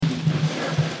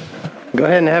Go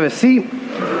ahead and have a seat.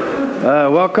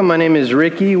 Welcome. My name is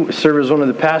Ricky. I serve as one of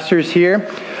the pastors here.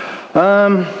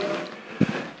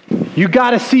 You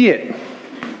got to see it.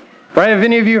 Right? Have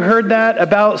any of you heard that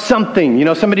about something? You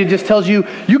know, somebody just tells you,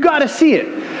 you got to see it.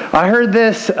 I heard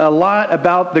this a lot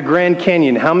about the Grand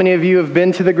Canyon. How many of you have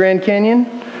been to the Grand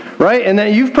Canyon? Right? And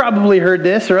then you've probably heard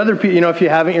this, or other people, you know, if you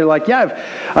haven't, you're like,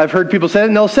 yeah, I've heard people say it,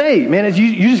 and they'll say, man,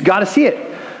 you just got to see it.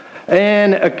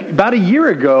 And about a year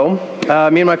ago,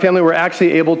 me and my family were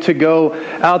actually able to go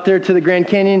out there to the Grand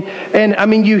Canyon. And I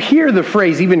mean, you hear the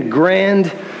phrase, even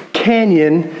Grand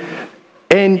Canyon,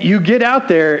 and you get out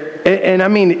there, and I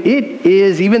mean, it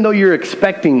is, even though you're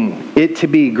expecting it to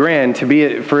be grand,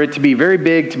 for it to be very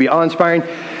big, to be awe-inspiring,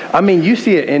 I mean, you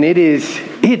see it, and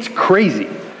it's crazy.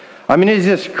 I mean, it's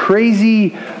just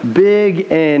crazy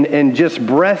big and just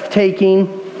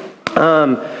breathtaking.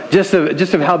 Just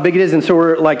of how big it is. And so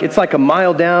we're like, it's like a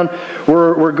mile down.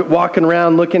 We're walking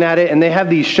around looking at it, and they have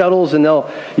these shuttles, and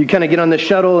you kind of get on the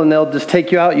shuttle, and they'll just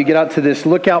take you out. You get out to this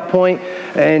lookout point,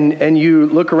 and you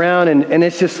look around, and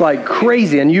it's just like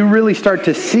crazy. And you really start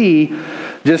to see,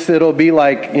 it'll be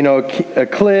like, you know, a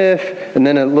cliff, and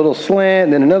then a little slant,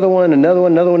 and then another one.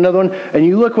 And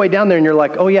you look way down there, and you're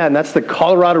like, oh yeah, and that's the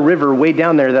Colorado River way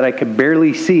down there that I could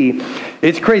barely see.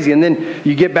 It's crazy. And then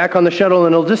you get back on the shuttle,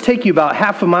 and it'll just take you about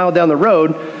half a mile down the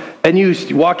road, and you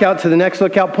walk out to the next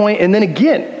lookout point, and then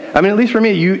again, I mean, at least for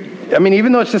me,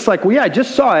 even though it's just like, well, yeah, I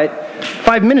just saw it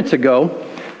 5 minutes ago,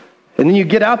 and then you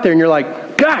get out there, and you're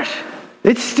like, gosh,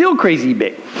 it's still crazy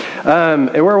big.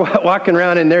 And we're walking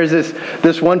around, and there's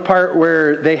this one part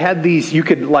where they had these, you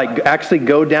could like actually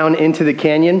go down into the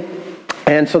canyon.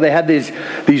 And so they had these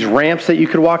ramps that you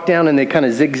could walk down, and they kind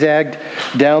of zigzagged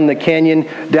down the canyon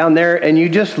down there. And you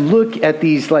just look at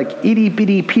these like itty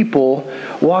bitty people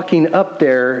walking up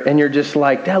there, and you're just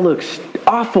like, that looks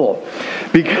awful,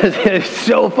 because it's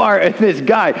so far. And this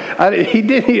guy, I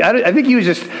think he was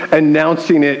just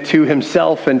announcing it to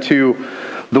himself and to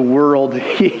the world.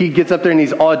 He gets up there, and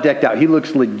he's all decked out. He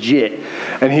looks legit,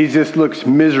 and he just looks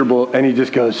miserable, and he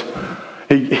just goes.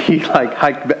 He like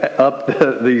hiked up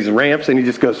these ramps, and he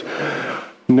just goes,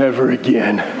 never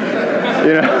again.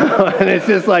 You know, and it's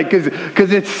just like,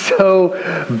 because it's so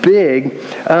big.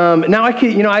 Now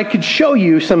I could show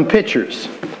you some pictures,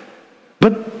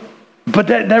 but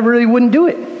that really wouldn't do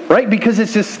it, right? Because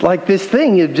it's just like this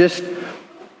thing. You just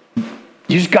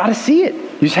got to see it.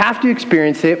 You just have to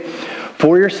experience it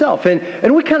for yourself.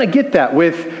 And we kind of get that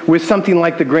with something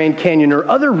like the Grand Canyon or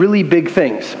other really big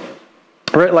things.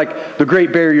 Right, like the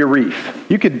Great Barrier Reef.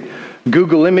 You could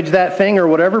Google image that thing or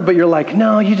whatever, but you're like,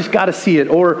 no, you just got to see it.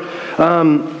 Or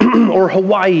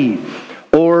Hawaii,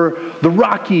 or the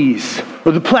Rockies,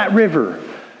 or the Platte River.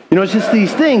 You know, it's just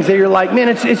these things that you're like, man,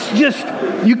 it's just,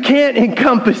 you can't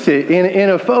encompass it in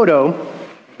a photo.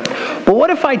 But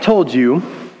what if I told you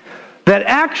that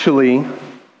actually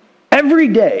every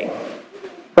day,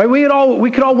 right? We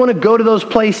could all want to go to those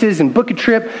places and book a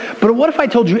trip, but what if I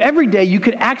told you every day you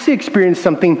could actually experience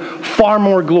something far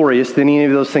more glorious than any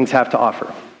of those things have to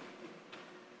offer?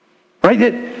 Right?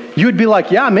 That you would be like,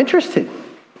 yeah, I'm interested.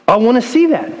 I want to see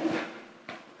that.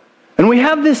 And we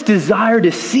have this desire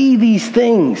to see these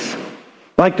things,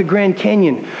 like the Grand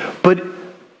Canyon. But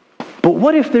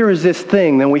what if there was this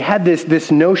thing, then we had this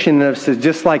notion of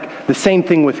just like the same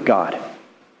thing with God.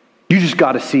 You just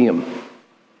got to see Him.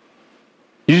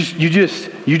 You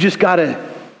just got to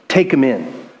take Him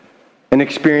in and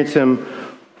experience Him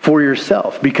for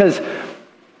yourself. Because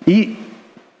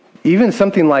even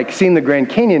something like seeing the Grand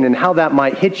Canyon and how that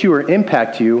might hit you or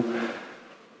impact you,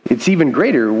 it's even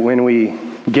greater when we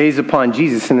gaze upon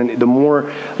Jesus, and the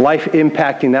more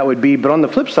life-impacting that would be. But on the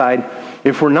flip side,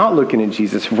 if we're not looking at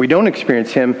Jesus, if we don't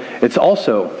experience Him, it's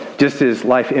also just as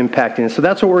life-impacting. So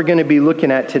that's what we're going to be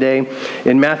looking at today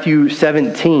in Matthew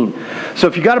 17. So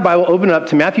if you got a Bible, open it up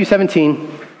to Matthew 17.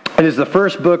 It is the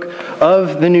first book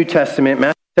of the New Testament,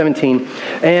 Matthew 17.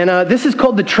 And this is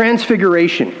called the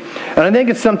Transfiguration. And I think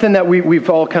it's something that we've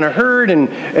all kind of heard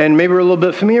and maybe we're a little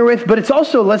bit familiar with. But it's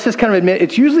also, let's just kind of admit,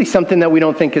 it's usually something that we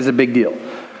don't think is a big deal.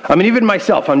 I mean, even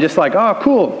myself, I'm just like, oh,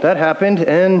 cool, that happened,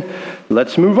 and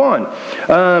let's move on.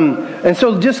 And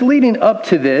so just leading up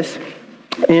to this,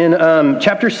 in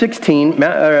chapter 16,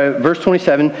 verse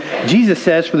 27, Jesus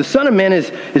says, "For the Son of Man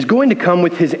is going to come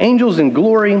with His angels in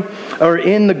glory, or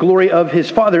in the glory of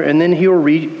His Father, and then He will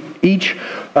reward each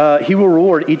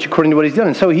according to what He's done."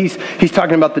 And so he's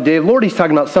talking about the day of the Lord. He's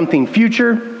talking about something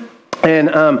future. And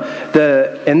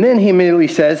then he immediately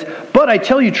says, "But I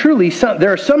tell you truly,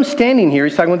 there are some standing here,"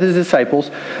 he's talking with his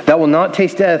disciples, "that will not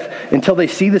taste death until they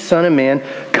see the Son of Man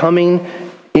coming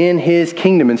in his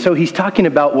kingdom. And so he's talking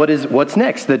about what's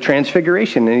next, the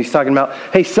transfiguration. And he's talking about,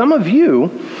 hey, some of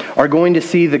you are going to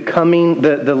see the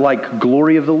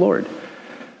glory of the Lord.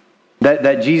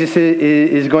 That Jesus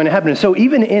is going to happen. And so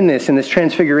even in this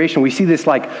transfiguration, we see this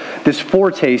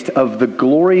foretaste of the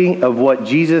glory of what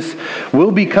Jesus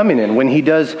will be coming in when he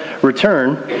does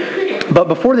return. But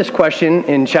before this question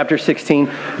in chapter 16,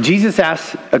 Jesus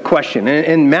asks a question.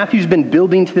 And Matthew's been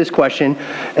building to this question.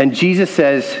 And Jesus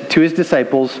says to his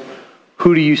disciples,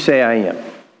 "Who do you say I am?"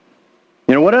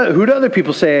 You know, who do other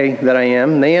people say that I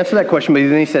am? And they answer that question, but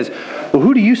then he says, "Well,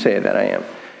 who do you say that I am?"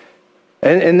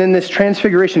 And then this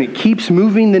transfiguration, it keeps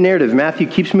moving the narrative. Matthew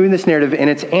keeps moving this narrative, and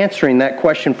it's answering that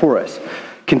question for us.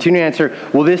 Continue to answer,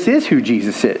 well, this is who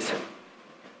Jesus is.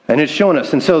 And it's showing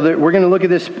us. And so we're going to look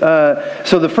at this.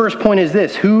 So the first point is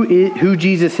this, who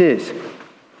Jesus is.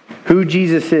 Who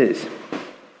Jesus is.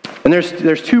 And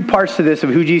there's two parts to this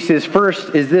of who Jesus is.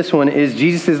 First is this one, is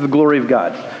Jesus is the glory of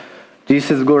God.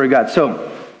 Jesus is the glory of God.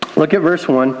 So look at verse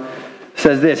 1. It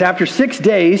says this, after 6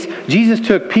 days, Jesus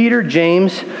took Peter,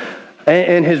 James,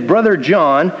 and his brother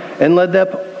John, and led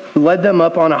them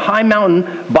up on a high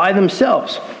mountain by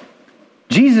themselves.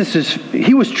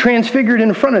 He was transfigured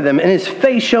in front of them, and his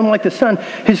face shone like the sun.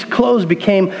 His clothes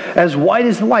became as white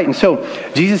as the light. And so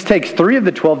Jesus takes 3 of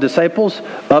the 12 disciples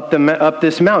up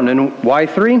this mountain. And why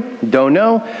 3? Don't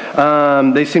know.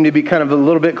 They seem to be kind of a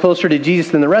little bit closer to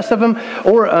Jesus than the rest of them.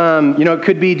 Or, it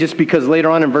could be just because later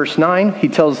on in verse 9, he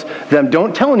tells them,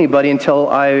 don't tell anybody until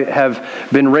I have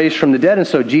been raised from the dead. And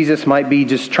so Jesus might be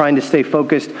just trying to stay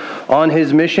focused on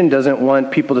his mission, doesn't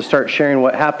want people to start sharing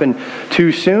what happened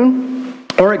too soon.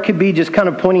 Or it could be just kind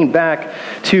of pointing back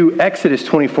to Exodus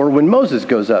 24 when Moses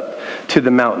goes up to the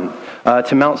mountain,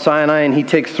 to Mount Sinai, and he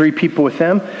takes 3 people with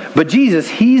him. But Jesus,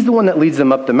 he's the one that leads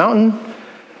them up the mountain.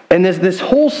 And there's this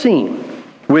whole scene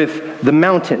with the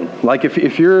mountain. Like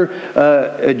if you're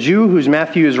a Jew whose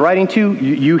Matthew is writing to,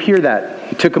 you hear that.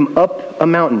 He took them up a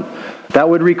mountain. That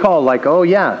would recall like, oh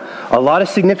yeah, a lot of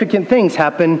significant things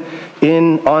happen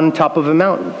on top of a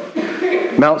mountain.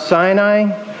 Mount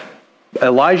Sinai,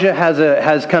 Elijah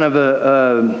has kind of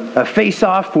a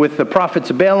face-off with the prophets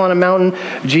of Baal on a mountain.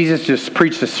 Jesus just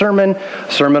preached a sermon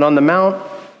on the mount.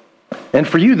 And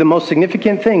for you, the most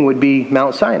significant thing would be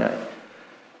Mount Sinai.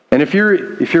 And if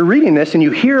you're reading this and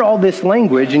you hear all this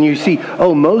language and you see,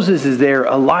 oh, Moses is there,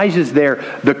 Elijah's there,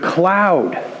 the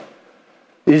cloud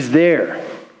is there.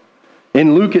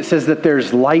 In Luke, it says that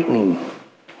there's lightning.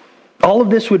 All of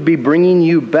this would be bringing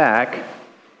you back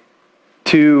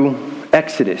to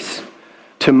Exodus,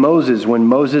 to Moses, when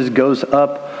Moses goes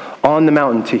up on the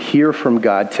mountain to hear from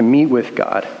God, to meet with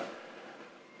God.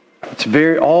 It's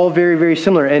all very, very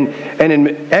similar. And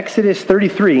in Exodus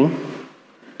 33,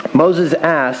 Moses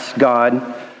asks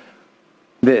God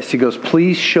this. He goes,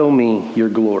 please show me your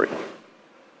glory.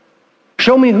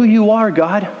 Show me who you are,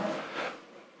 God.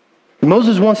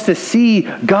 Moses wants to see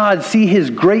God, see his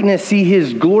greatness, see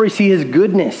his glory, see his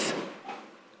goodness.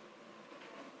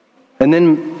 And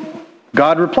then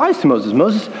God replies to Moses,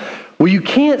 well, you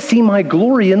can't see my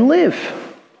glory and live.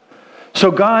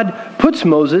 So God puts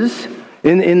Moses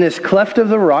in this cleft of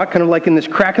the rock, kind of like in this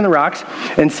crack in the rocks,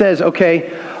 and says,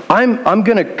 okay, I'm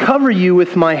going to cover you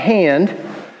with my hand,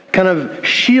 kind of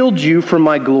shield you from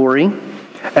my glory,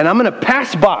 and I'm going to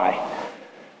pass by.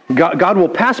 God will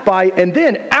pass by, and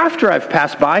then after I've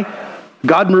passed by,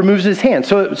 God removes his hand.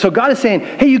 So God is saying,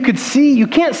 hey, you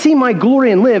can't see my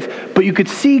glory and live, but you could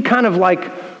see kind of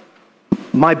like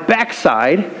my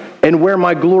backside and where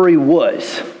my glory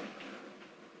was,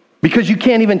 because you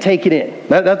can't even take it in.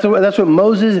 That's what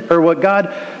Moses, or what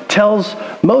God tells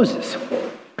Moses.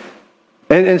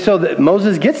 And so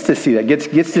Moses gets to see that,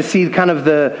 gets to see kind of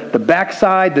the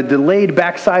backside, the delayed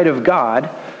backside of God,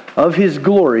 of his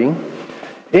glory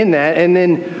in that. And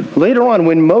then later on,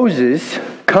 when Moses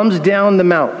comes down the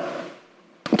mountain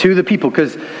to the people,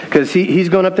 because he's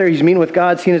going up there, he's meeting with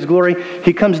God, seeing his glory.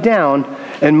 He comes down,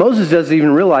 and Moses doesn't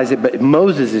even realize it, but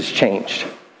Moses is changed.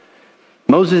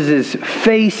 Moses'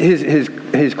 face,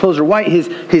 his clothes are white,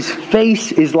 his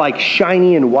face is like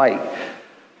shiny and white,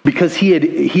 because he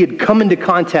had come into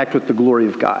contact with the glory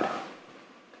of God.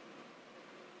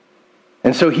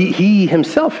 And so he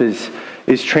himself is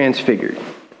transfigured.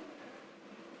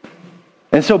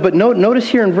 And so, but notice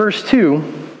here in verse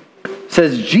 2,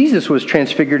 says Jesus was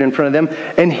transfigured in front of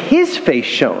them, and his face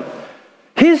shone.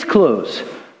 His clothes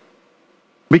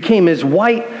became as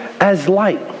white as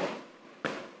light.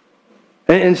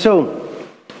 And so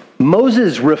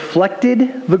Moses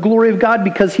reflected the glory of God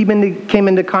because he came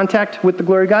into contact with the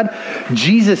glory of God.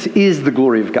 Jesus is the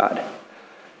glory of God.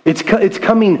 It's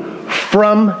coming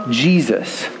from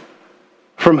Jesus.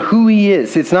 from who he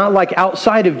is. It's not like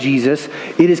outside of Jesus.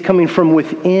 It is coming from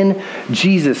within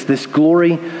Jesus, this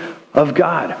glory of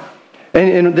God.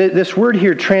 And this word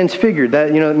here, transfigured,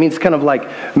 that, it means kind of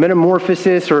like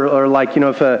metamorphosis or like,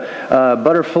 if a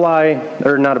butterfly,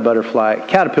 or not a butterfly,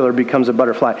 caterpillar becomes a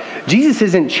butterfly. Jesus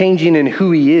isn't changing in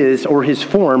who he is or his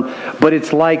form, but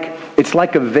it's like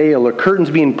a veil, a curtain's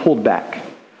being pulled back.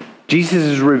 Jesus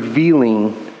is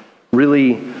revealing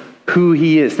really who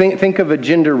he is. Think of a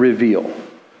gender reveal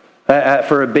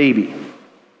for a baby,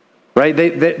 right?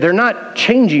 They're not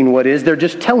changing what is, they're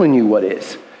just telling you what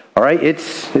is. All right,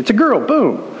 it's a girl,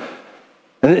 boom.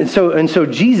 And so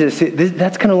Jesus,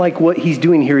 that's kind of like what he's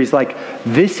doing here. He's like,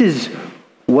 this is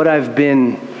what I've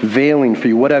been veiling for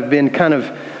you, what I've been kind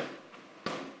of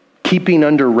keeping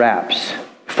under wraps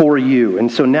for you.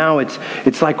 And so now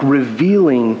it's like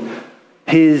revealing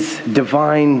his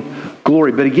divine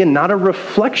glory. But again, not a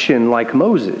reflection like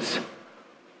Moses.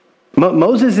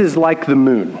 Moses is like the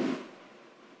moon.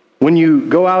 When you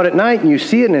go out at night and you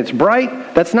see it and it's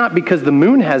bright, that's not because the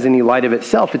moon has any light of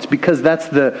itself. It's because that's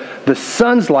the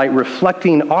sun's light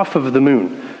reflecting off of the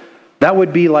moon. That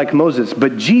would be like Moses.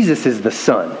 But Jesus is the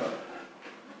sun.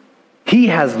 He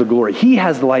has the glory. He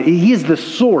has the light. He is the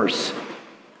source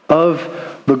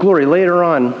of the glory. Later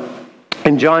on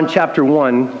in John chapter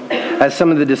 1, as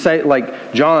some of the disciples,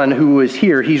 like John who was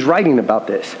here, he's writing about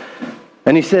this.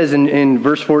 And he says in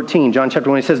verse 14, John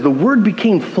chapter 1, he says, "The Word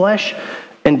became flesh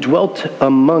and dwelt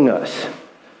among us.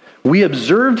 We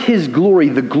observed his glory,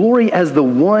 the glory as the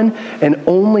one and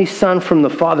only Son from the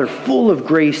Father, full of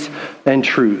grace and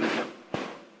truth."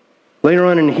 Later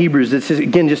on in Hebrews, it says,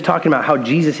 again, just talking about how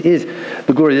Jesus is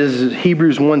the glory. This is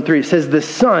Hebrews 1:3. It says, "The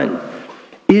Son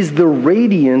is the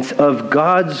radiance of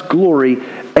God's glory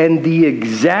and the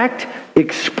exact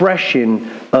expression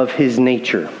of his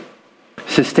nature,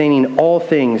 sustaining all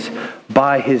things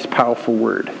by his powerful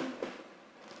word."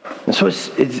 And so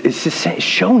it's just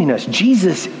showing us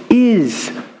Jesus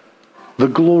is the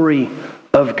glory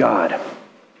of God.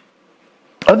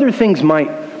 Other things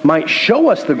might show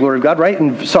us the glory of God, right?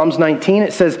 In Psalms 19,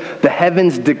 it says, "The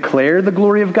heavens declare the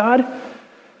glory of God."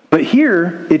 But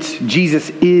here, it's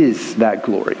Jesus is that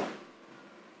glory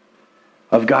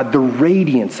of God, the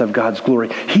radiance of God's glory.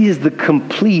 He is the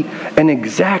complete and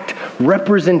exact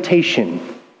representation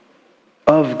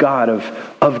of God,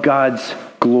 of God's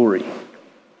glory.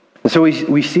 And so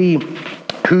we see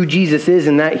who Jesus is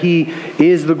and that he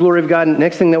is the glory of God. And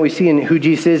next thing that we see in who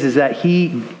Jesus is that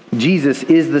Jesus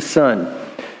is the Son.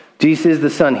 Jesus is the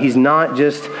Son. He's not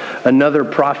just another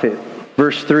prophet.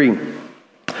 Verse 3.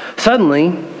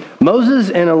 "Suddenly,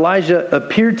 Moses and Elijah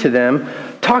appeared to them,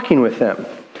 talking with them.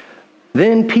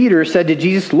 Then Peter said to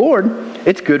Jesus, 'Lord,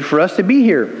 it's good for us to be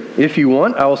here. If you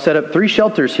want, I will set up 3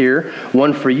 shelters here,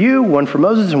 one for you, one for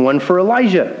Moses, and one for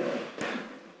Elijah.'"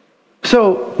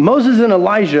 So Moses and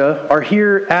Elijah are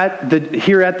here at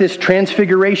this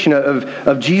transfiguration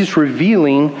of Jesus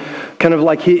revealing kind of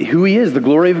like who he is, the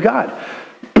glory of God.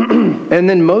 And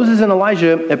then Moses and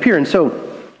Elijah appear. And so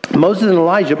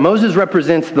Moses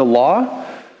represents the law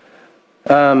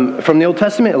from the Old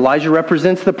Testament. Elijah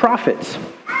represents the prophets.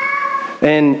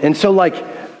 And so like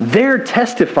they're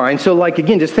testifying. So like,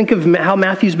 again, just think of how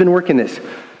Matthew's been working this.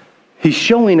 He's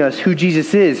showing us who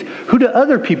Jesus is. Who do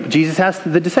other people, Jesus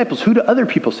asked the disciples, who do other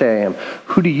people say I am?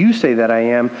 Who do you say that I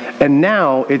am? And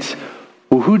now it's,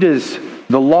 well, who does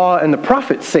the law and the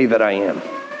prophets say that I am?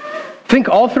 Think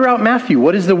all throughout Matthew.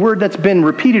 What is the word that's been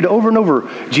repeated over and over?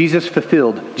 Jesus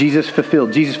fulfilled, Jesus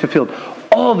fulfilled, Jesus fulfilled.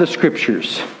 All the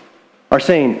scriptures are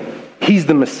saying he's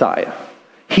the Messiah.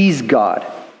 He's God.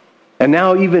 And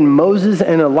now even Moses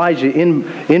and Elijah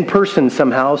in person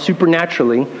somehow,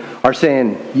 supernaturally, are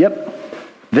saying, yep,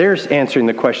 they're answering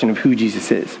the question of who Jesus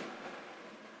is.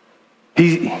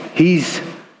 He's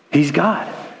God.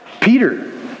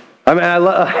 Peter. I mean,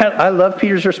 I love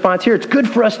Peter's response here. It's good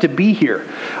for us to be here.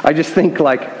 I just think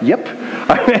like, yep.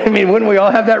 I mean, wouldn't we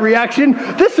all have that reaction?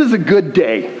 This is a good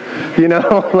day. You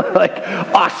know, like,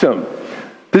 awesome.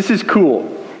 This is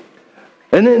cool.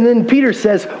 And then Peter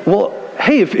says, well,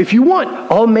 hey, if you want,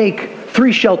 I'll make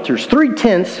 3 shelters, 3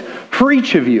 tents for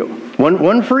each of you.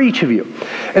 One for each of you.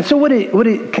 And so what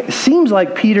it seems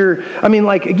like Peter, I mean,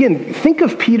 like, again, think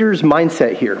of Peter's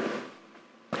mindset here.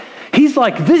 He's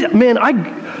like,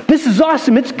 this is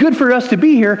awesome. It's good for us to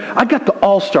be here. I got the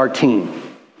all-star team.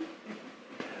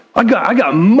 I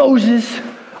got Moses.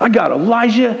 I got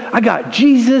Elijah. I got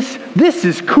Jesus. This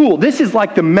is cool. This is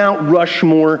like the Mount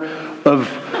Rushmore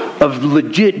of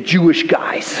legit Jewish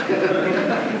guys.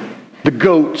 The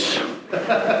goats.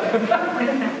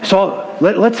 So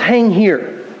let's hang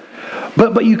here.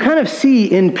 But you kind of see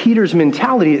in Peter's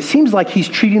mentality, it seems like he's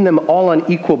treating them all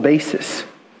on equal basis.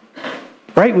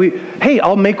 Right? Hey,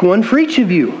 I'll make one for each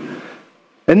of you.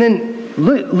 And then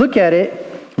look at it,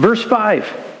 verse 5.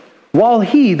 While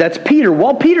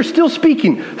Peter's still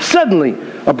speaking, suddenly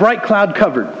a bright cloud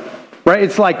covered. Right?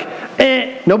 It's like,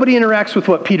 nobody interacts with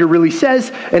what Peter really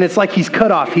says, and it's like he's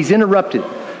cut off. He's interrupted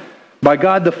by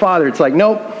God the Father. It's like,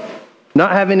 nope,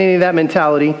 not having any of that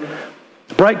mentality.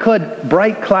 Bright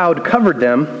cloud covered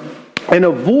them, and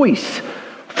a voice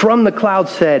from the cloud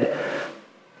said,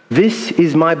 "This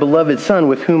is my beloved Son,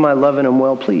 with whom I love and am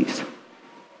well pleased."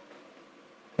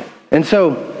 And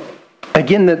so,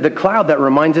 again, the cloud, that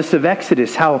reminds us of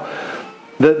Exodus, how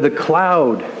the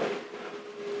cloud,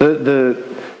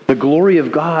 the glory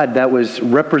of God that was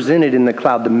represented in the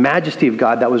cloud, the majesty of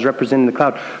God that was represented in the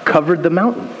cloud, covered the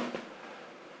mountain.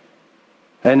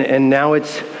 And now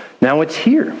it's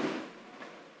here.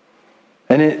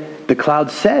 And the cloud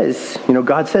says,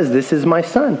 God says, "This is my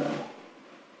Son,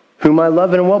 whom I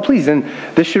love and am well pleased." And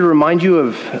this should remind you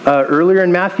of earlier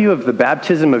in Matthew of the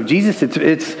baptism of Jesus.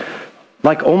 It's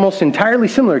like almost entirely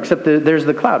similar, except there's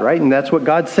the cloud, right? And that's what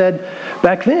God said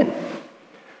back then.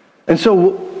 And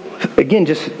so, again,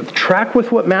 just track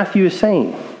with what Matthew is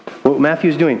saying, what Matthew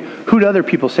is doing. Who do other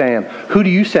people say I am? Who do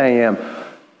you say I am?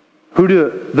 Who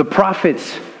do the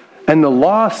prophets and the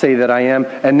law say that I am?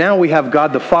 And now we have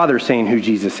God the Father saying who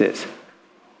Jesus is.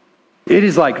 It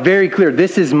is like very clear.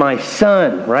 This is my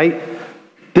Son, right?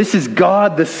 This is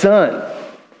God the Son,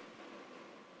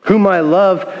 whom I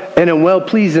love and am well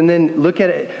pleased. And then look at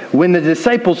it. When the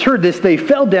disciples heard this, they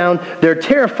fell down. They're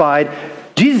terrified.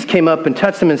 Jesus came up and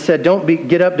touched them and said,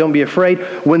 get up, don't be afraid.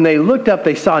 When they looked up,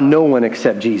 they saw no one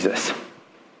except Jesus.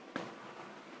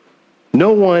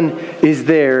 No one is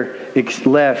there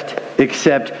left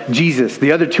except Jesus.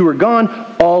 The other two are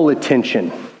gone. All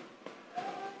attention,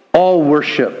 all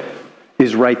worship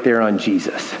is right there on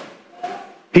Jesus.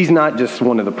 He's not just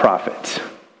one of the prophets.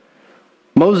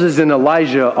 Moses and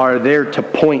Elijah are there to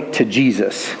point to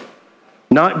Jesus.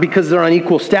 Not because they're on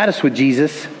equal status with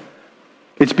Jesus.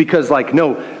 It's because,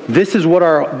 this is what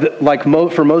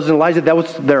for Moses and Elijah, that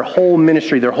was their whole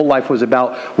ministry, their whole life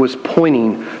was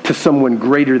pointing to someone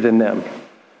greater than them.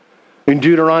 In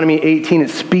Deuteronomy 18, it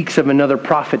speaks of another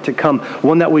prophet to come,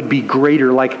 one that would be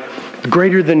greater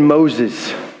than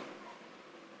Moses.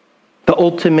 The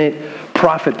ultimate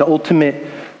prophet, the ultimate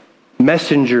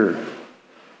messenger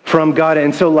from God.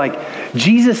 And so,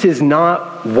 Jesus is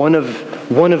not one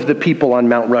of the people on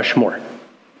Mount Rushmore.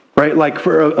 Right?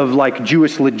 Of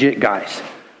Jewish legit guys.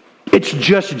 It's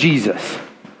just Jesus.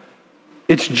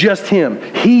 It's just him.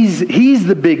 He's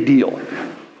the big deal.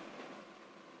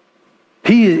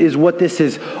 He is what this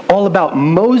is all about.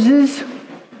 Moses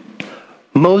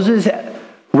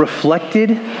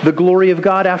reflected the glory of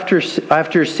God after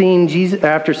seeing Jesus,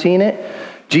 after seeing it.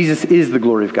 Jesus is the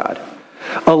glory of God.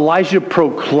 Elijah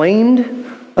proclaimed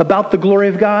about the glory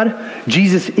of God.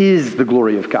 Jesus is the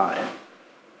glory of God.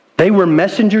 They were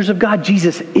messengers of God.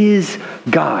 Jesus is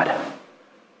God.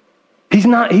 He's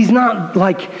not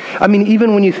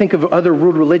even when you think of other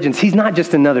world religions, he's not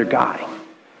just another guy.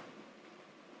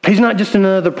 He's not just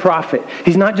another prophet.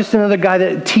 He's not just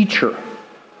another teacher.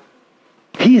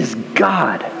 He is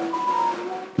God.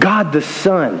 God the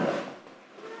Son.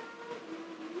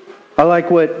 I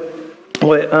like what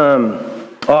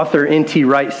author N.T.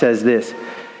 Wright says this.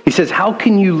 He says, "How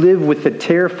can you live with the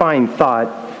terrifying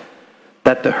thought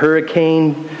that the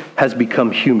hurricane has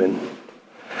become human,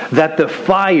 that the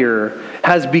fire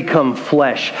has become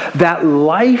flesh, that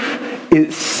life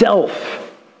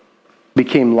itself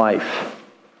became life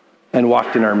and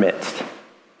walked in our midst?"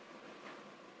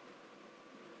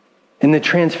 In the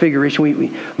Transfiguration,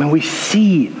 we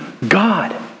see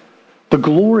God, the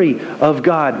glory of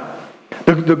God.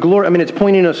 The glory, it's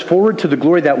pointing us forward to the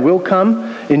glory that will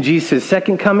come in Jesus'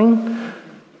 second coming.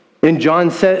 In John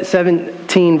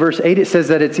 17, verse 8, it says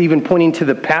that it's even pointing to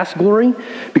the past glory,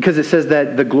 because it says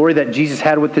that the glory that Jesus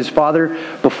had with his Father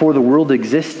before the world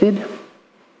existed.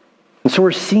 And so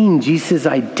we're seeing Jesus'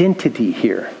 identity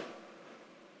here.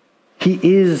 He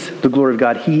is the glory of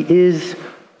God. He is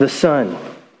the Son.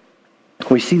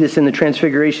 We see this in the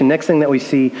Transfiguration. Next thing that we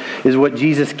see is what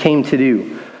Jesus came to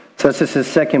do. So that's just the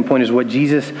second point, is what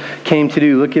Jesus came to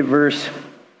do. Look at verse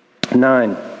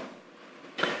 9.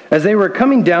 As they were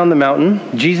coming down the mountain,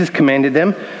 Jesus commanded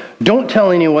them, "Don't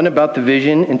tell anyone about the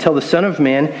vision until the Son of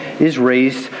Man is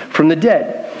raised from the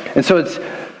dead." And so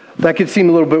that could seem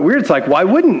a little bit weird. It's like, why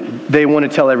wouldn't they want to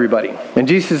tell everybody? And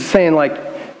Jesus is saying,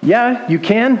 Yeah, you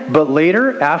can, but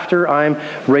later, after I'm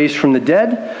raised from the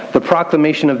dead, the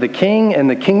proclamation of the king and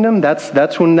the kingdom,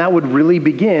 that's when that would really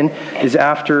begin, is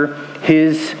after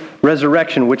his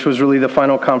resurrection, which was really the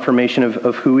final confirmation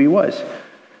of who he was.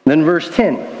 Then verse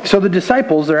 10. So the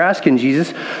disciples, they're asking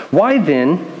Jesus, why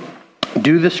then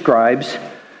do the scribes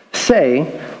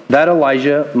say that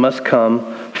Elijah must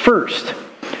come first?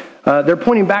 They're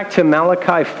pointing back to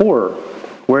Malachi 4,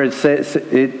 where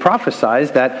it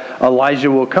prophesies that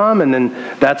Elijah will come, and then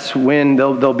that's when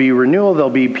there'll be renewal, there'll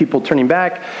be people turning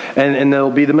back, and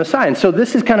there'll be the Messiah. And so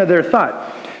this is kind of their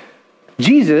thought.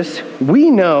 Jesus, we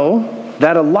know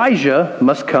that Elijah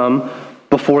must come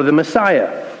before the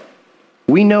Messiah.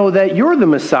 We know that you're the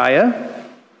Messiah,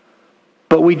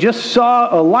 but we just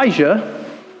saw Elijah,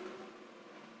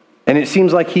 and it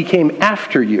seems like he came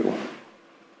after you.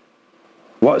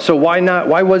 So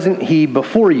why wasn't he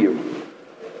before you?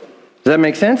 Does that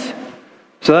make sense?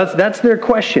 So that's their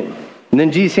question. And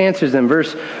then Jesus answers them,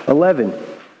 verse 11.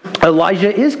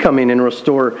 Elijah is coming and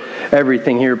restore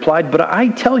everything, he replied. But I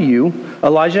tell you,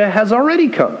 Elijah has already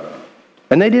come,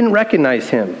 and they didn't recognize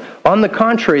him. On the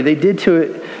contrary, they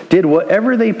did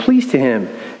whatever they pleased to him.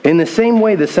 In the same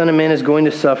way, the Son of Man is going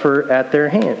to suffer at their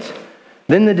hands.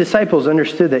 Then the disciples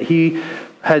understood that he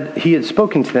had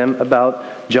spoken to them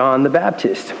about John the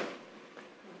Baptist.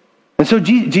 And so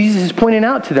Jesus is pointing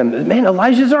out to them, man,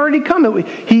 Elijah's already come.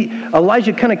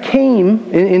 Elijah kind of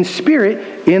came in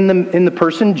spirit in the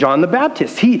person John the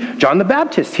Baptist. John the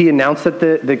Baptist, he announced that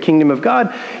the kingdom of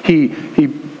God. He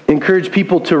encouraged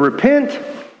people to repent.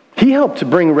 He helped to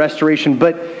bring restoration,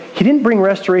 but he didn't bring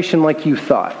restoration like you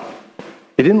thought.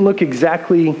 It didn't look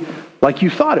exactly like you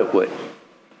thought it would.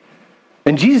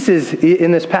 And Jesus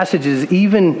in this passage is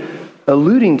even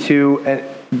alluding to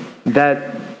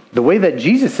that the way that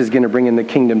Jesus is going to bring in the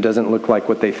kingdom doesn't look like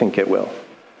what they think it will.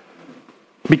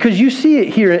 Because you see it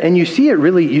here, and you see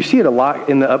it a lot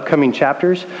in the upcoming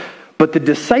chapters, but the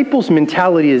disciples'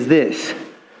 mentality is this.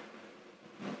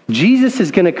 Jesus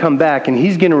is going to come back, and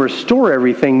he's going to restore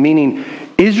everything, meaning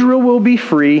Israel will be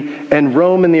free, and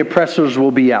Rome and the oppressors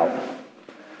will be out.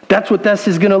 That's what this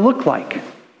is going to look like.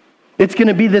 It's going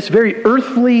to be this very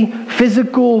earthly,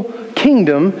 physical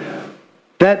kingdom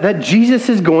that Jesus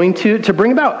is going to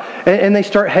bring about. And they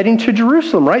start heading to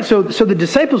Jerusalem, right? So the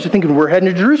disciples are thinking, we're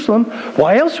heading to Jerusalem.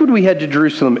 Why else would we head to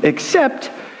Jerusalem? Except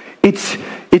it's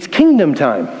kingdom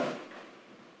time.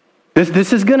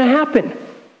 This is going to happen.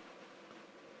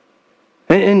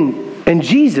 And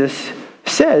Jesus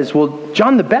says, well,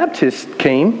 John the Baptist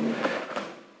came.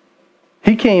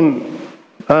 He came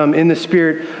in the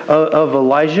spirit of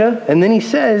Elijah. And then he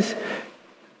says,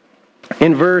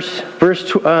 in verse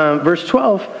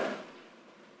 12,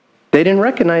 they didn't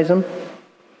recognize him.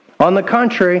 On the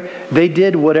contrary, they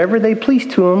did whatever they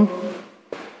pleased to him,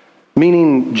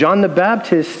 meaning John the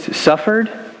Baptist suffered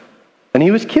and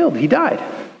he was killed. He died.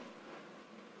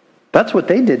 That's what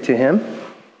they did to him.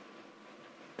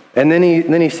 And then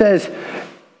he says,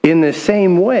 in the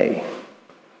same way,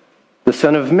 the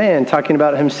Son of Man, talking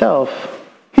about himself,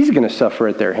 he's going to suffer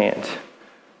at their hands.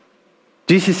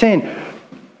 Jesus is saying,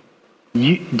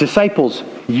 disciples,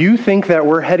 you think that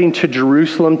we're heading to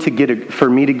Jerusalem for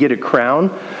me to get a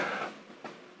crown,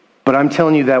 but I'm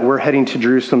telling you that we're heading to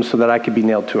Jerusalem so that I could be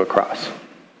nailed to a cross.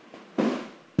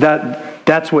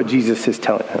 That's what Jesus is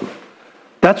telling them.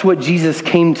 That's what Jesus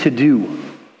came to do.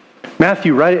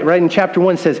 Matthew, right in chapter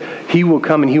 1, says he will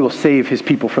come and he will save his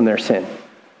people from their sin.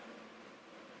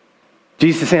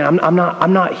 Jesus is saying, I'm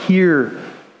not here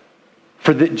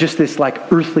for just this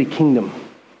like earthly kingdom.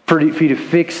 For you to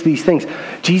fix these things.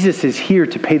 Jesus is here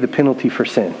to pay the penalty for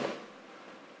sin.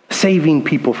 Saving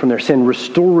people from their sin.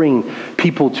 Restoring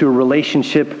people to a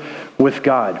relationship with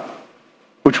God.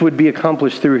 Which would be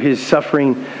accomplished through his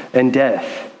suffering and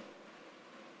death.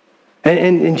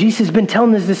 And Jesus has been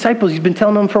telling his disciples, he's been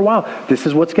telling them for a while, this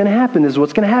is what's going to happen. This is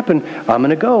what's going to happen. I'm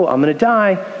going to go. I'm going to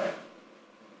die.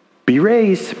 Be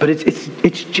raised. But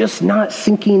it's just not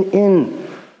sinking in.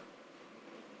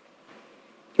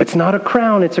 It's not a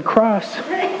crown, it's a cross.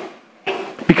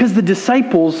 Because the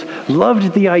disciples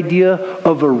loved the idea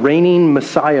of a reigning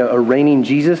Messiah, a reigning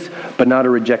Jesus, but not a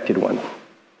rejected one.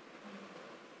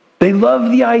 They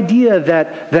loved the idea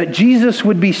that Jesus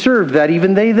would be served, that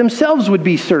even they themselves would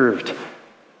be served.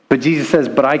 But Jesus says,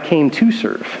 but I came to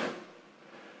serve.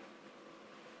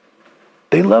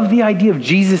 They loved the idea of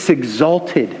Jesus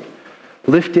exalted,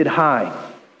 lifted high.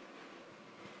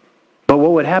 But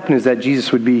what would happen is that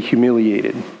Jesus would be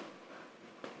humiliated.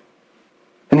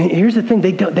 And here's the thing,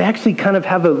 they actually kind of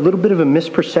have a little bit of a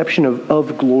misperception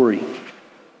of glory.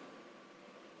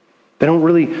 They don't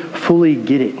really fully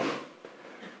get it.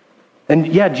 And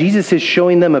yeah, Jesus is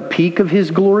showing them a peek of his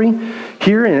glory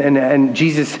here, and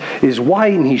Jesus is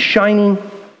white and he's shining.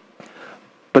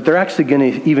 But they're actually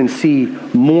going to even see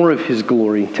more of his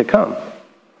glory to come.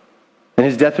 And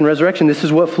his death and resurrection, this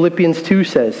is what Philippians 2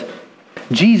 says.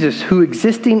 Jesus, who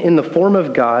existing in the form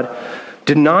of God,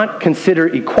 did not consider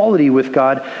equality with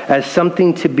God as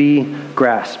something to be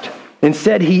grasped.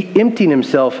 Instead, he emptied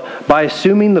himself by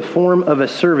assuming the form of a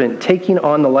servant, taking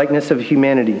on the likeness of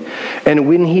humanity. And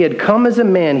when he had come as a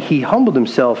man, he humbled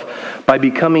himself by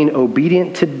becoming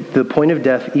obedient to the point of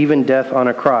death, even death on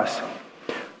a cross.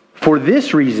 For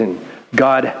this reason,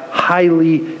 God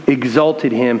highly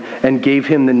exalted him and gave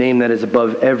him the name that is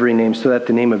above every name, so that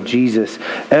the name of Jesus,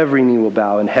 every knee will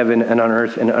bow in heaven and on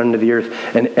earth and under the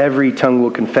earth, and every tongue will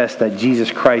confess that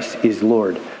Jesus Christ is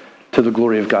Lord, to the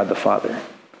glory of God the Father.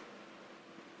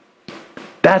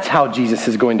 That's how Jesus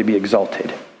is going to be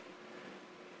exalted.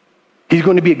 He's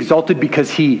going to be exalted because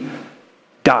he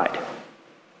died,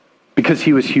 because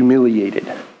he was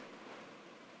humiliated,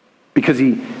 because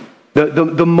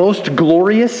the most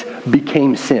glorious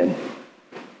became sin.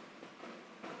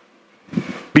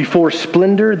 Before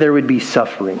splendor, there would be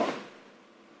suffering.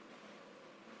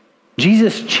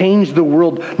 Jesus changed the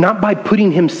world not by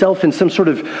putting himself in some sort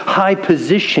of high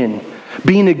position,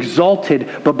 being exalted,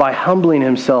 but by humbling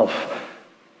himself,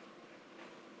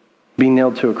 being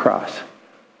nailed to a cross.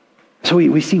 So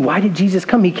we see, why did Jesus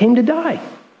come? He came to die.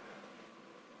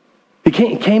 He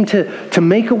came to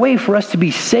make a way for us to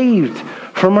be saved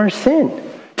from our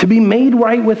sin, to be made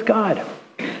right with God.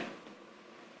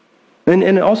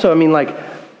 And also,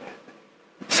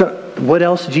 so what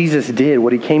else Jesus did,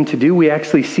 what he came to do, we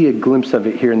actually see a glimpse of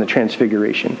it here in the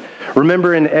Transfiguration.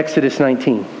 Remember in Exodus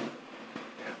 19,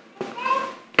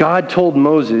 God told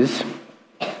Moses,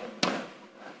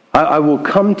 I will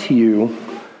come to you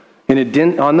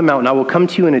on the mountain. I will come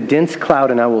to you in a dense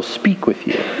cloud and I will speak with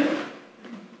you.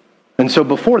 And so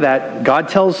before that, God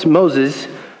tells Moses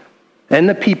and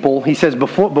the people, he says,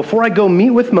 before I go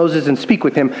meet with Moses and speak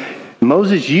with him,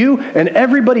 Moses, you and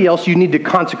everybody else, you need to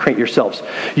consecrate yourselves.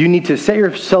 You need to set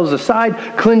yourselves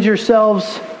aside, cleanse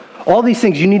yourselves, all these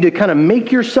things. You need to kind of make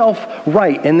yourself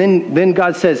right. And then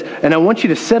God says, and I want you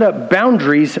to set up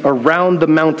boundaries around the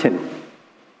mountain.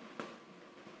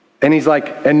 And he's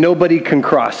like, and nobody can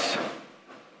cross.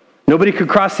 Nobody could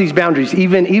cross these boundaries,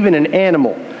 even an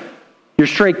animal. Your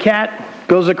stray cat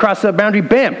goes across that boundary,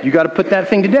 bam, you got to put that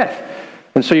thing to death.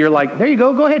 And so you're like, there you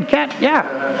go ahead, cat, yeah.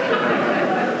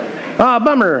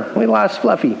 Bummer, we lost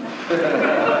Fluffy.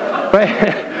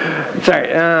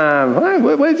 Sorry,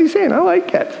 what is he saying? I like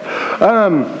cats.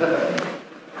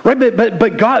 Right,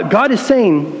 but God is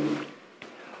saying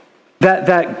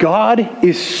that God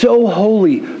is so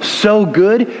holy, so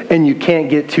good, and you can't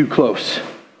get too close.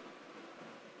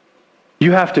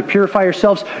 You have to purify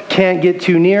yourselves, can't get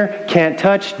too near, can't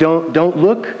touch, don't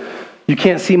look. You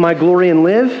can't see my glory and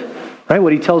live. Right,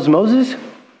 what he tells Moses.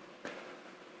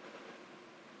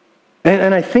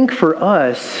 And I think for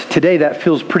us today that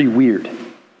feels pretty weird.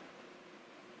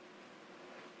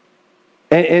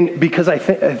 And because I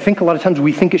think a lot of times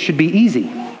we think it should be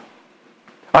easy.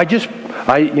 I just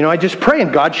pray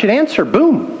and God should answer.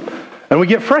 Boom. And we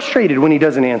get frustrated when he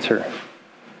doesn't answer.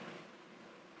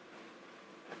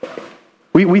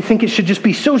 We think it should just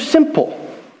be so simple.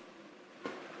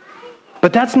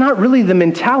 But that's not really the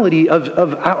mentality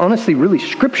of honestly, really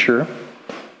Scripture,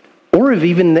 or of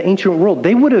even the ancient world.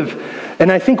 They would have,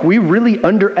 and I think we really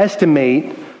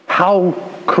underestimate how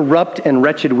corrupt and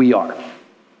wretched we are.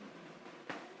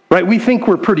 Right? We think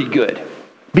we're pretty good.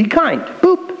 Be kind.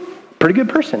 Boop. Pretty good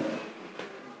person.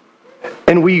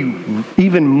 And we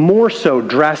even more so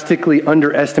drastically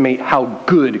underestimate how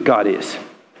good God is.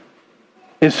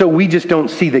 And so we just don't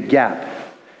see the gap.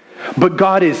 But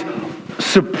God is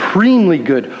supremely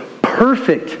good,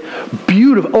 perfect,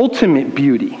 beautiful, ultimate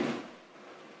beauty.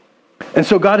 And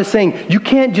so God is saying, you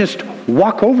can't just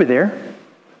walk over there.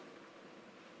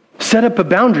 Set up a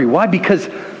boundary. Why? Because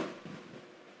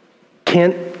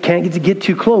can't get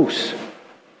too close.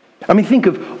 I mean, think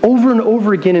of over and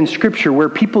over again in Scripture where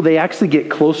people, they actually get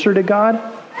closer to God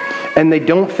and they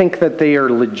don't think that they are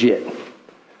legit.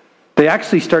 They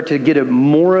actually start to get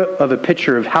more of a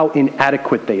picture of how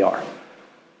inadequate they are.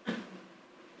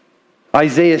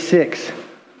 Isaiah 6.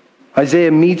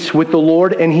 Isaiah meets with the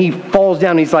Lord and he falls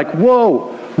down. He's like,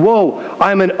 whoa,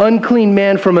 I'm an unclean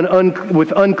man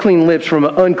with unclean lips from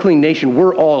an unclean nation.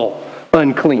 We're all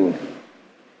unclean.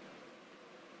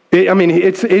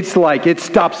 It's like it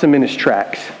stops him in his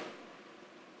tracks.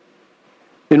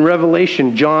 In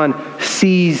Revelation, John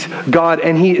sees God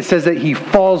and it says that he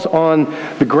falls on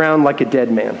the ground like a dead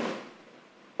man.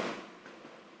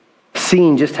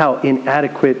 seeing just how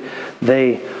inadequate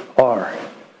they are.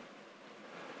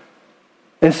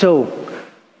 And so,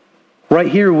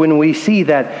 right here when we see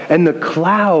that, and the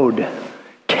cloud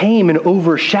came and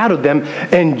overshadowed them,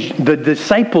 and the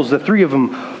disciples, the three of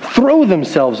them, throw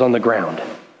themselves on the ground.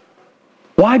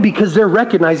 Why? Because they're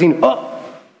recognizing,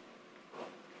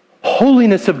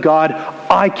 holiness of God,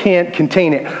 I can't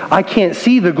contain it. I can't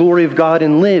see the glory of God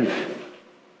and live.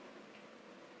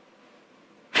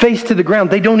 Face to the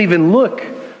ground. They don't even look.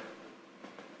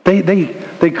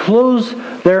 They close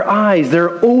their eyes. They're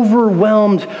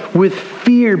overwhelmed with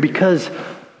fear because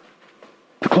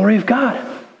the glory of God.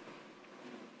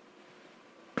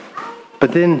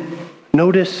 But then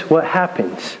notice what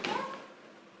happens.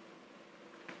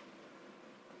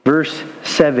 Verse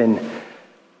 7,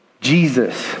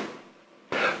 Jesus,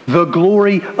 the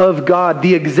glory of God,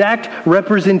 the exact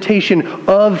representation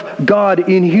of God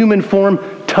in human form,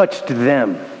 touched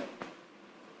them.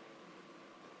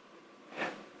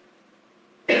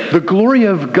 The glory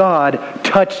of God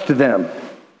touched them.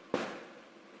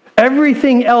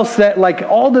 Everything else that, like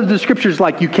all of the scriptures,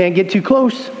 like you can't get too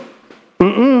close.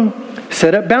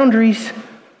 Set up boundaries.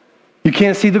 You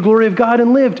can't see the glory of God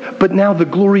and lived. But now the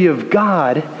glory of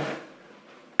God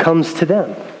comes to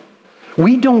them.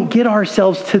 We don't get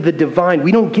ourselves to the divine.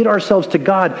 We don't get ourselves to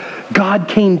God. God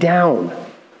came down.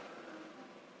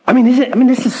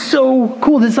 This is so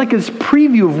cool. This is like this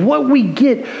preview of what we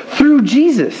get through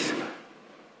Jesus.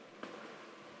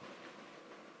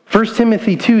 1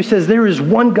 Timothy 2 says, there is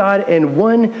one God and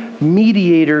one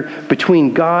mediator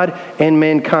between God and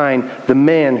mankind, the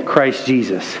man Christ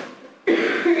Jesus.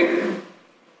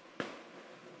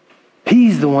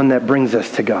 He's the one that brings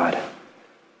us to God.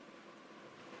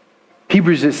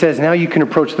 Hebrews, it says, now you can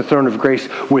approach the throne of grace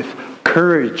with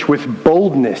courage, with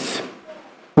boldness,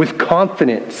 with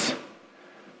confidence.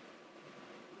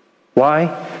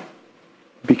 Why?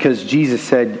 Because Jesus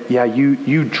said, yeah,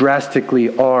 you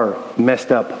drastically are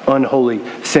messed up, unholy,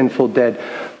 sinful, dead,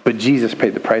 but Jesus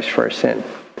paid the price for our sin.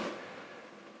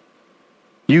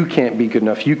 You can't be good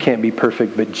enough, you can't be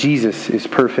perfect, but Jesus is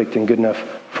perfect and good enough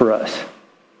for us.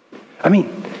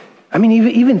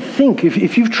 Even think,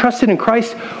 if you've trusted in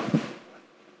Christ,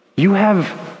 you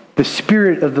have the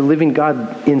Spirit of the living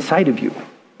God inside of you.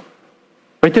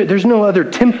 Right there, there's no other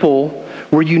temple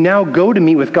where you now go to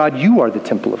meet with God. You are the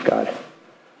temple of God.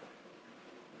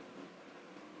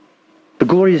 The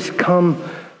glory has come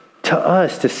to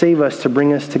us to save us, to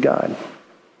bring us to God.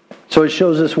 So it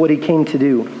shows us what he came to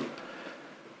do.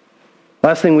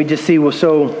 Last thing we just see was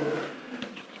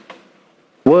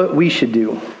what we should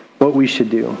do. What we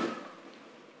should do.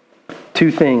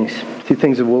 Two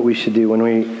things of what we should do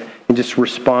in just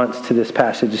response to this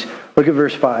passage. Look at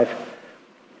verse 5.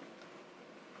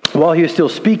 While he was still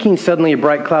speaking, suddenly a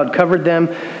bright cloud covered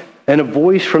them, and a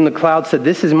voice from the cloud said,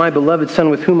 this is my beloved Son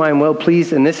with whom I am well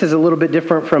pleased. And this is a little bit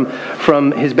different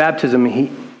from his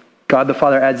baptism. God the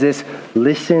Father adds this,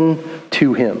 listen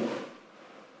to him.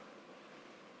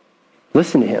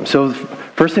 Listen to him. So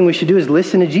first thing we should do is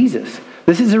listen to Jesus.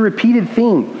 This is a repeated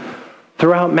theme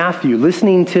throughout Matthew.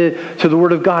 Listening to the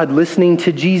Word of God, listening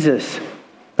to Jesus.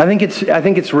 I think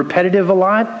it's repetitive a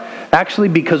lot, actually,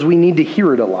 because we need to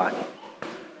hear it a lot.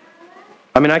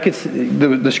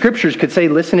 The scriptures could say,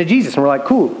 listen to Jesus, and we're like,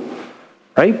 cool,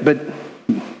 right? But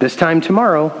this time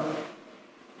tomorrow,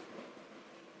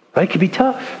 right, it could be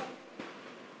tough.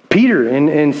 Peter,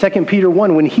 in 2 Peter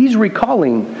 1, when he's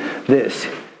recalling this,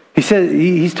 he says,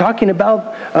 he's talking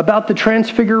about the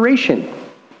transfiguration,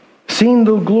 seeing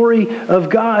the glory of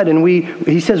God. And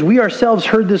he says, we ourselves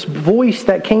heard this voice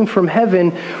that came from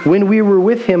heaven when we were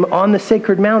with him on the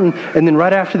sacred mountain. And then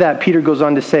right after that, Peter goes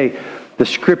on to say, the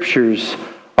scriptures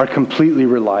are completely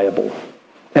reliable,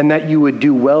 and that you would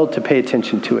do well to pay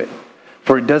attention to it.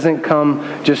 For it doesn't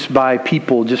come just by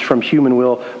people, just from human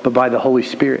will, but by the Holy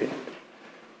Spirit.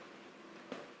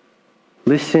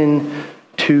 Listen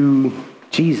to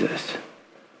Jesus.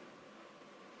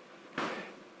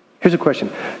 Here's a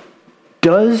question.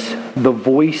 Does the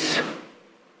voice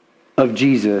of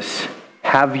Jesus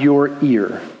have your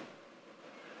ear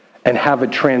and have a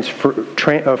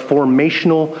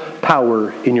formational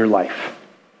power in your life?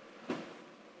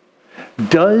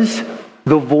 Does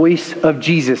the voice of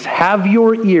Jesus have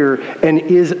your ear and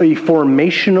is a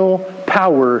formational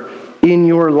power in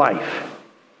your life?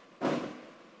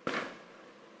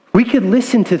 We could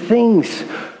listen to things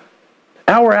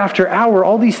hour after hour,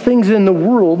 all these things in the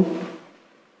world,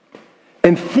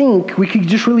 and think we could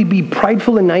just really be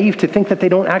prideful and naive to think that they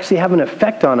don't actually have an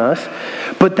effect on us,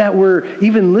 but that we're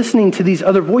even listening to these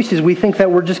other voices, we think that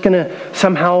we're just going to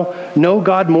somehow know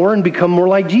God more and become more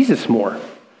like Jesus more.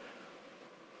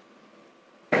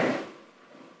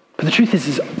 But the truth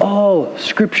is all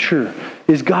Scripture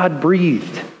is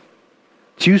God-breathed.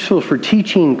 It's useful for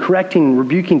teaching, correcting,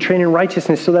 rebuking, training in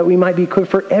righteousness so that we might be equipped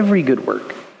for every good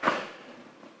work.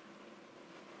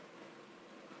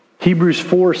 Hebrews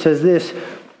 4 says this,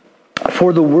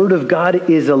 "For the word of God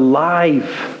is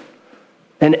alive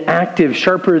and active,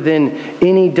 sharper than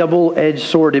any double-edged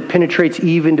sword. It penetrates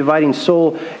even, dividing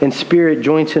soul and spirit,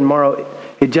 joints and marrow.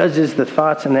 It judges the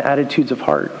thoughts and the attitudes of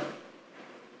heart."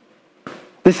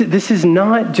 This is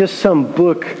not just some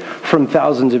book from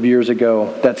thousands of years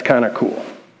ago that's kind of cool.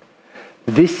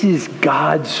 This is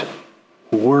God's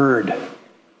word.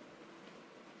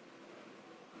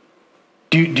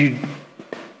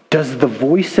 Does the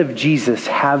voice of Jesus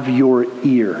have your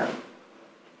ear?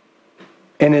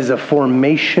 And is a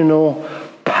formational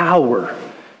power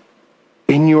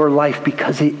in your life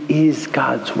because it is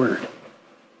God's word?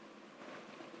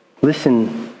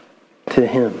 Listen to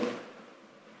him.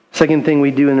 Second thing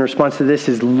we do in response to this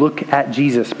is look at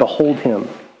Jesus, behold him.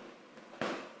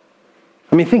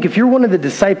 I mean, think, if you're one of the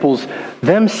disciples,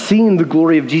 them seeing the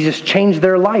glory of Jesus changed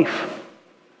their life.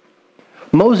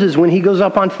 Moses, when he goes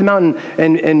up onto the mountain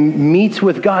and meets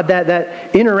with God,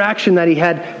 that interaction that he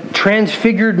had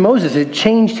transfigured Moses. It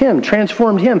changed him,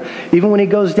 transformed him. Even when he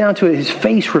goes down to it, his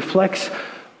face reflects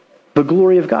the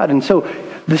glory of God. And so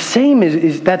the same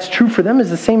is that's true for them, is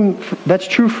the same that's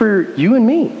true for you and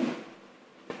me.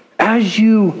 As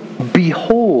you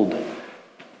behold,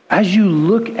 as you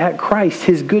look at Christ,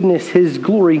 his goodness, his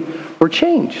glory, we're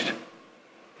changed.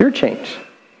 You're changed.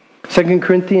 2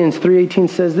 Corinthians 3:18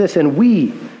 says this, "And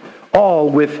we all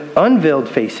with unveiled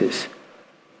faces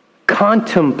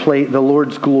contemplate the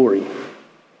Lord's glory."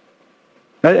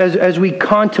 As we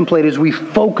contemplate, as we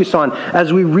focus on,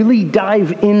 as we really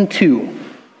dive into,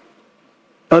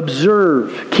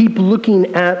 observe, keep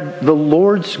looking at the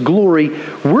Lord's glory,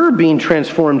 we're being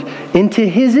transformed into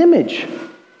his image.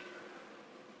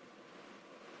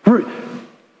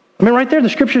 I mean, right there, the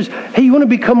scriptures, hey, you want to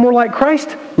become more like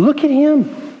Christ? Look at him.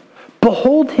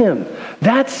 Behold him.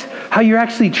 That's how you're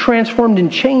actually transformed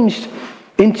and changed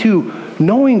into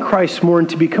knowing Christ more and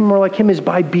to become more like him, is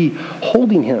by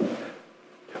beholding him.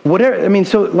 Whatever, I mean,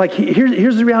 so like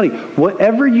here's the reality.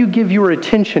 Whatever you give your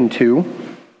attention to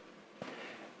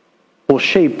will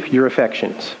shape your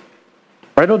affections.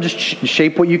 Right? It'll just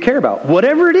shape what you care about.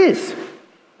 Whatever it is.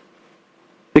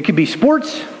 It could be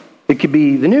sports. It could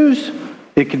be the news.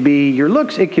 It could be your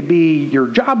looks. It could be your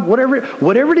job.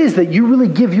 Whatever it is that you really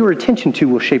give your attention to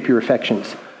will shape your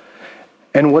affections.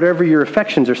 And whatever your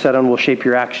affections are set on will shape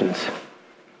your actions.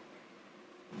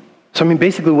 So, I mean,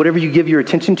 basically, whatever you give your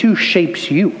attention to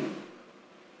shapes you.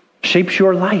 Shapes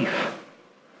your life.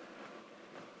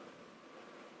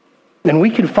 And we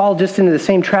could fall just into the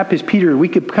same trap as Peter. We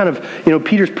could kind of,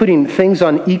 Peter's putting things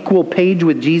on equal page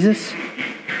with Jesus.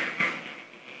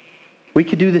 We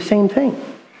could do the same thing.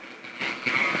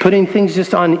 Putting things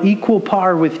just on equal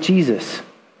par with Jesus.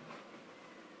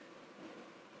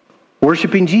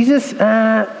 Worshiping Jesus,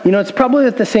 it's probably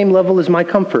at the same level as my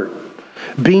comfort.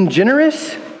 Being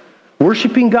generous,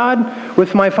 worshiping God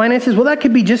with my finances, well, that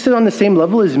could be just on the same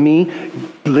level as me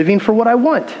living for what I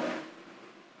want.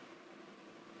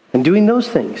 And doing those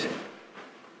things.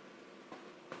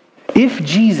 If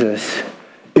Jesus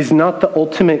is not the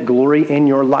ultimate glory in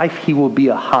your life, he will be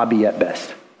a hobby at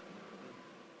best.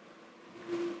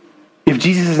 If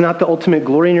Jesus is not the ultimate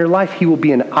glory in your life, he will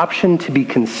be an option to be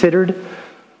considered,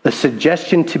 a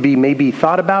suggestion to be maybe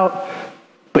thought about,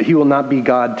 but he will not be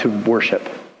God to worship.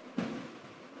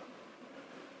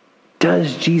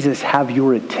 Does Jesus have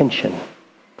your attention?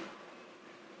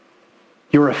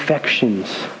 Your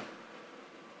affections?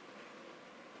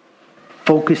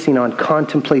 Focusing on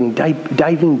contemplating,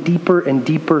 diving deeper and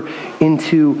deeper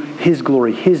into his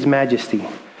glory, his majesty.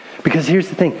 Because here's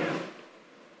the thing.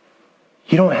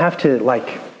 You don't have to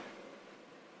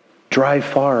drive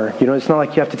far. It's not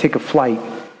like you have to take a flight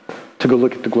to go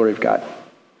look at the glory of God.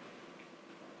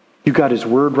 You've got his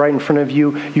word right in front of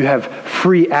you. You have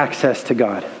free access to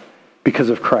God because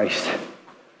of Christ.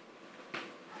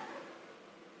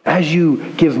 As you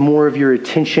give more of your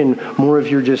attention, more of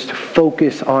your just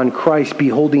focus on Christ,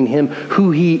 beholding him,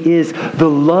 who he is, the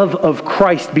love of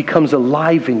Christ becomes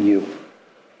alive in you.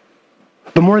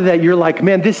 The more that you're like,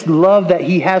 man, this love that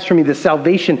he has for me, the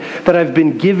salvation that I've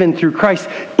been given through Christ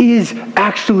is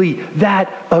actually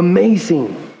that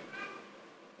amazing.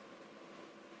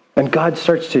 And God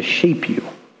starts to shape you,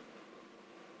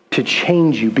 to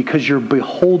change you, because you're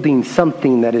beholding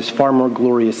something that is far more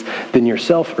glorious than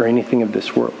yourself or anything of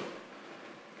this world.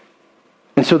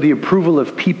 And so the approval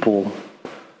of people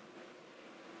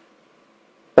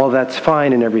while that's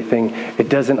fine and everything, it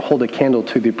doesn't hold a candle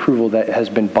to the approval that has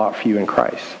been bought for you in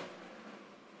Christ.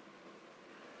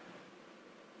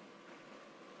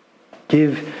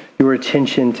 Give your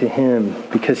attention to him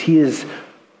because he is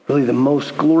really the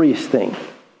most glorious thing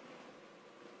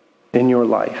in your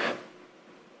life.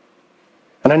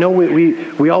 And I know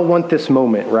we all want this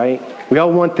moment, right? We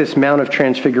all want this Mount of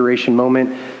Transfiguration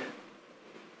moment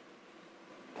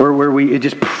where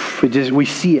we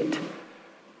see it.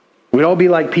 We'd all be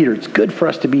like Peter. It's good for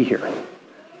us to be here.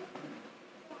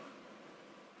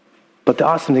 But the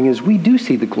awesome thing is we do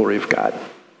see the glory of God.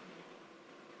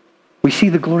 We see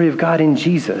the glory of God in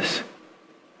Jesus.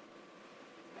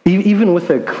 Even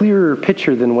with a clearer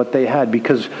picture than what they had,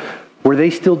 because where they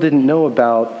still didn't know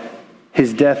about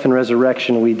his death and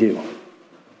resurrection, we do.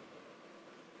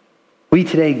 We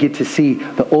today get to see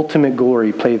the ultimate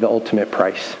glory pay the ultimate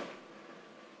price.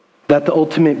 That the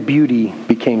ultimate beauty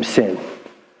became sin.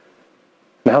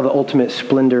 And how the ultimate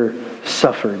splendor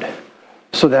suffered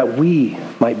so that we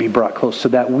might be brought close, so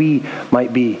that we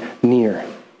might be near,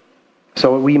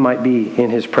 so we might be in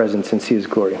his presence and see his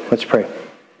glory. Let's pray.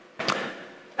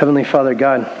 Heavenly Father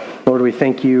God, Lord, we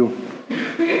thank you,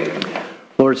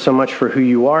 Lord, so much for who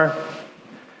you are.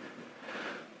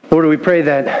 Lord, we pray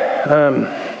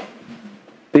that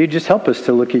you just help us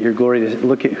to look at your glory, to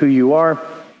look at who you are,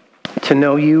 to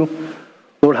know you.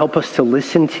 Lord, help us to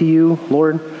listen to you,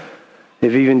 Lord,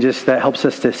 if even just that helps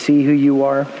us to see who you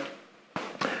are.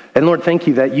 And Lord, thank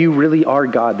you that you really are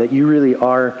God, that you really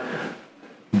are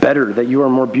better, that you are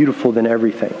more beautiful than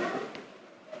everything.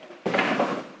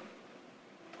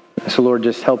 So Lord,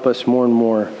 just help us more and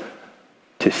more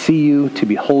to see you, to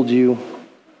behold you,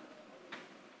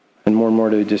 and more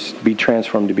to just be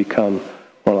transformed to become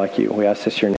more like you. We ask this in your name.